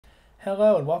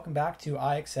Hello and welcome back to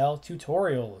IXL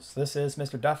Tutorials. This is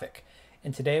Mr. Duffick,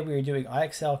 and today we are doing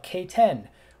IXL K10,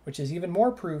 which is even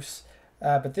more proofs,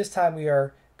 but this time we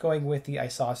are going with the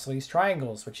isosceles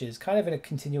triangles, which is kind of a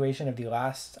continuation of the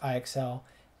last IXL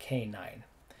K9.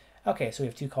 Okay, so we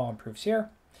have two column proofs here,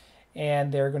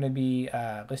 and they're going to be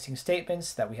listing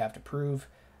statements that we have to prove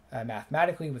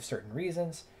mathematically with certain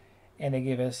reasons, and they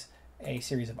give us a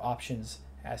series of options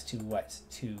as to what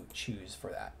to choose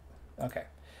for that. Okay.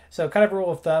 So kind of a rule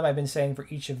of thumb I've been saying for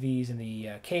each of these in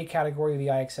the K category of the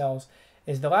IXLs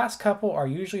is the last couple are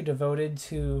usually devoted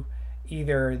to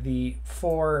either the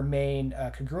four main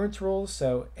congruence rules,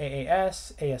 so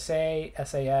AAS, ASA,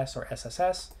 SAS, or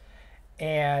SSS,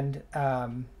 and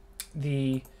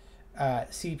the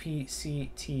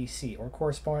Cpctc, or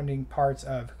corresponding parts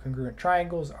of congruent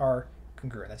triangles are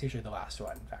congruent. That's usually the last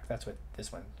one. In fact, that's what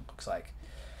this one looks like.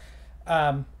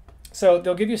 So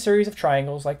they'll give you a series of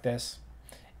triangles like this,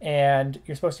 and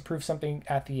you're supposed to prove something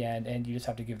at the end, and you just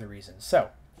have to give the reasons. So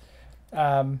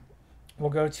we'll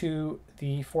go to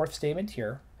the fourth statement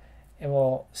here, and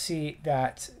we'll see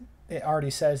that it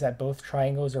already says that both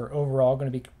triangles are overall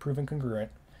going to be proven congruent.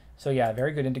 So yeah,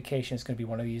 very good indication it's going to be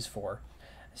one of these four.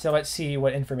 So let's see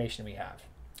what information we have.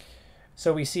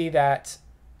 So we see that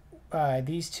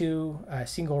these two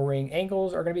single ring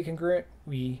angles are going to be congruent.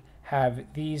 We have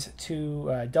these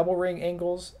two double ring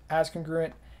angles as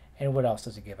congruent. And what else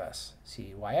does it give us?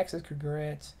 See, YX is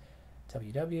congruent,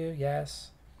 WW, yes.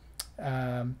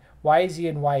 YZ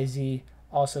and YZ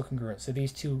also congruent. So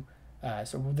these two,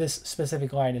 so this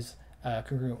specific line is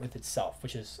congruent with itself,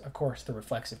 which is, of course, the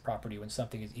reflexive property when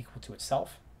something is equal to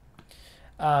itself.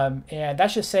 And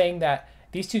that's just saying that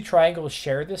these two triangles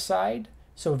share this side.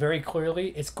 So very clearly,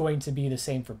 it's going to be the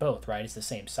same for both, right? It's the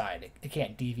same side. It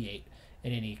can't deviate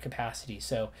in any capacity.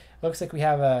 So it looks like we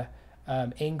have a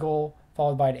angle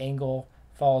followed by an angle,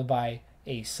 followed by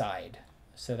a side.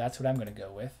 So that's what I'm going to go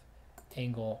with,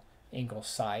 angle,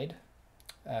 side,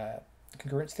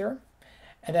 congruence theorem.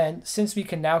 And then since we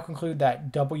can now conclude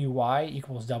that WY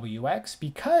equals WX,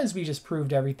 because we just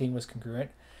proved everything was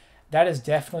congruent, that is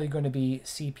definitely going to be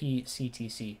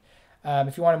Cpctc.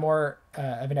 If you want more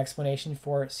of an explanation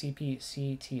for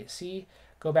Cpctc,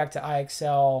 go back to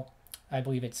IXL, I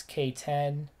believe it's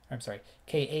K10, I'm sorry,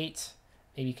 K8,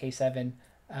 maybe K7,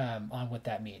 on what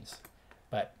that means.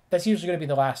 But that's usually going to be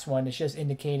the last one. It's just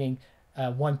indicating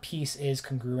one piece is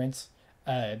congruent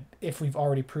if we've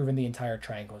already proven the entire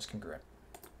triangle is congruent.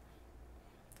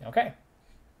 Okay.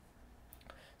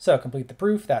 So complete the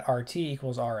proof that RT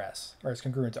equals RS, or is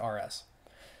congruent to RS.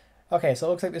 Okay, so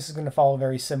it looks like this is going to follow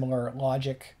very similar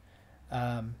logic.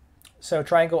 So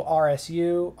triangle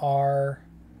RSU,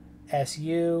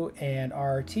 RSU, and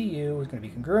RTU is going to be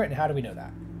congruent. And how do we know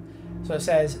that? So it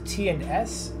says T and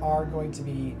S are going to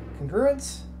be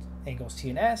congruent, angles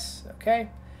T and S, okay. It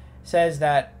says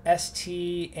that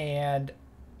ST and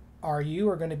RU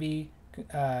are going to be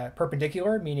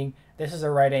perpendicular, meaning this is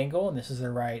a right angle and this is a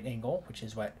right angle, which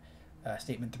is what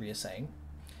statement 3 is saying.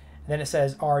 And then it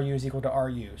says RU is equal to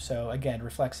RU. So again,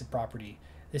 reflexive property.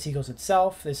 This equals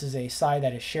itself. This is a side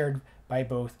that is shared by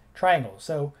both triangles.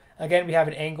 So again, we have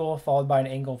an angle followed by an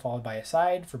angle followed by a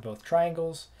side for both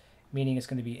triangles, meaning it's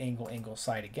going to be angle,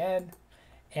 side again.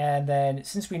 And then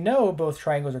since we know both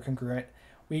triangles are congruent,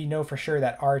 we know for sure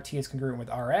that RT is congruent with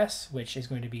RS, which is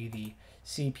going to be the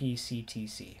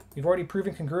Cpctc. We've already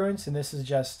proven congruence, and this is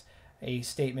just a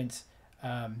statement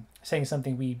saying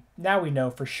something we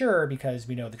know for sure because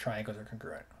we know the triangles are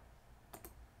congruent.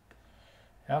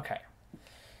 Okay.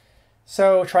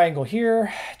 So triangle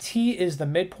here, T is the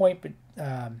midpoint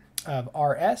of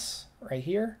RS right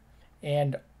here,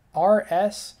 and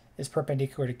RS is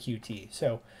perpendicular to QT.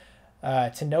 So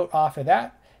to note off of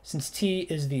that, since T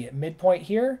is the midpoint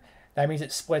here, that means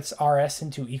it splits RS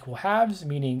into equal halves,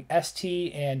 meaning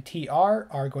ST and TR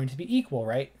are going to be equal,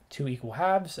 right? 2 equal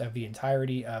halves of the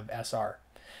entirety of SR.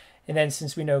 And then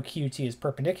since we know QT is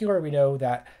perpendicular, we know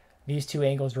that these two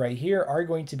angles right here are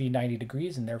going to be 90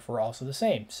 degrees and therefore also the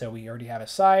same. So we already have a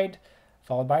side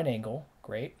followed by an angle.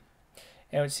 Great.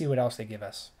 And let's see what else they give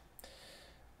us.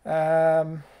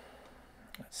 Let's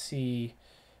see,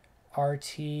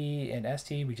 RT and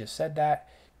ST, we just said that.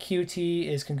 QT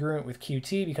is congruent with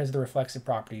QT because of the reflexive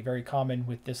property, very common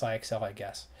with this IXL, I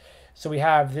guess. So we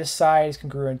have this side is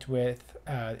congruent with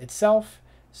itself.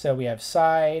 So we have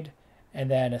side and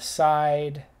then a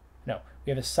side. No,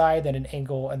 we have a side, then an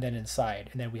angle, and then inside.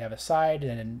 And then we have a side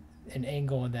and then an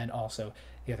angle, and then also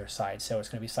the other side. So it's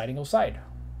going to be side, angle, side.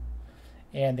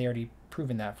 And they already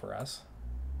proven that for us.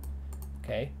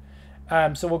 Okay.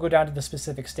 So we'll go down to the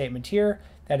specific statement here.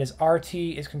 That is RT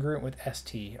is congruent with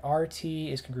ST. RT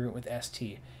is congruent with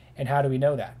ST. And how do we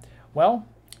know that? Well,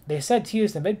 they said t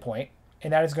is the midpoint,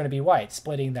 and that is going to be why it's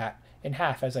splitting that in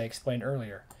half, as I explained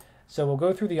earlier. So we'll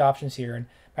go through the options here. And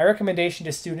my recommendation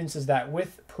to students is that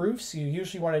with proofs, you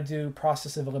usually want to do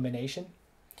process of elimination.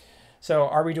 So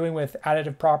are we dealing with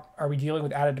additive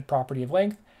property of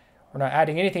length? We're not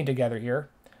adding anything together here.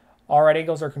 All right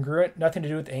angles are congruent, nothing to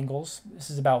do with angles. This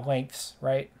is about lengths,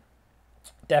 right?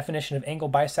 Definition of angle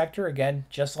bisector, again,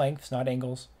 just lengths, not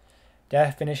angles.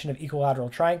 Definition of equilateral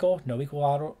triangle, no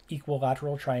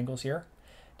equilateral triangles here.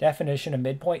 Definition of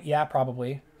midpoint, yeah,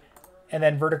 probably. And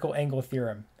then vertical angle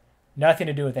theorem, nothing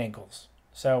to do with angles.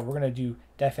 So we're going to do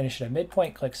definition of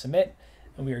midpoint, click submit,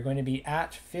 and we are going to be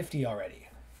at 50 already.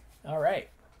 All right,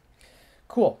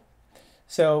 cool.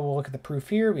 So we'll look at the proof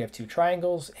here. We have two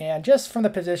triangles, and just from the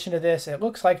position of this, it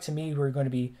looks like to me we're going to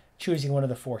be choosing one of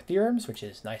the four theorems, which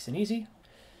is nice and easy.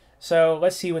 So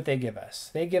let's see what they give us.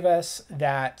 They give us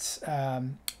that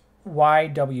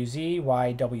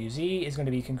YWZ is going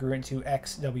to be congruent to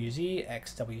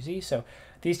XWZ. So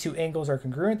these two angles are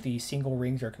congruent. These single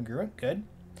rings are congruent. Good.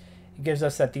 It gives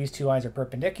us that these two lines are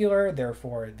perpendicular.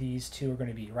 Therefore, these two are going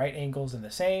to be right angles and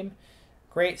the same.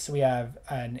 Great. So we have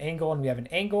an angle and we have an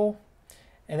angle.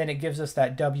 And then it gives us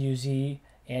that WZ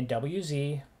and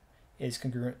WZ is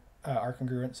congruent, are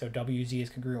congruent. So WZ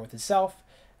is congruent with itself.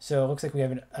 So it looks like we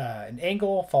have an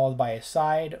angle followed by a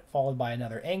side followed by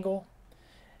another angle.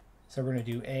 So we're going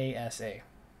to do ASA.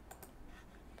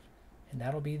 And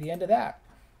that'll be the end of that.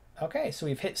 Okay, so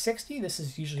we've hit 60. This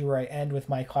is usually where I end with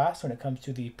my class when it comes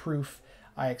to the proof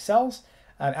IXLs.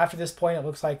 After this point, it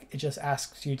looks like it just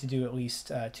asks you to do at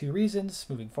least 2 reasons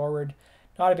moving forward.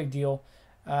 Not a big deal.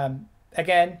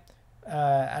 Again,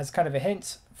 as kind of a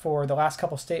hint, for the last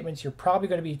couple statements, you're probably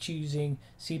going to be choosing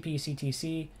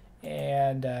Cpctc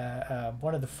and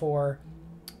one of the 4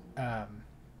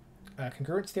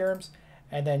 congruence theorems,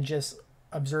 and then just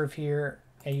observe here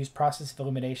and use process of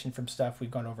elimination from stuff we've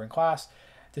gone over in class.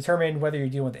 Determine whether you're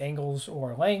dealing with angles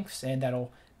or lengths, and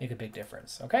that'll make a big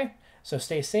difference. Okay, so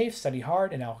stay safe, study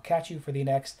hard, and I'll catch you for the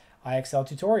next IXL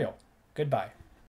tutorial. Goodbye.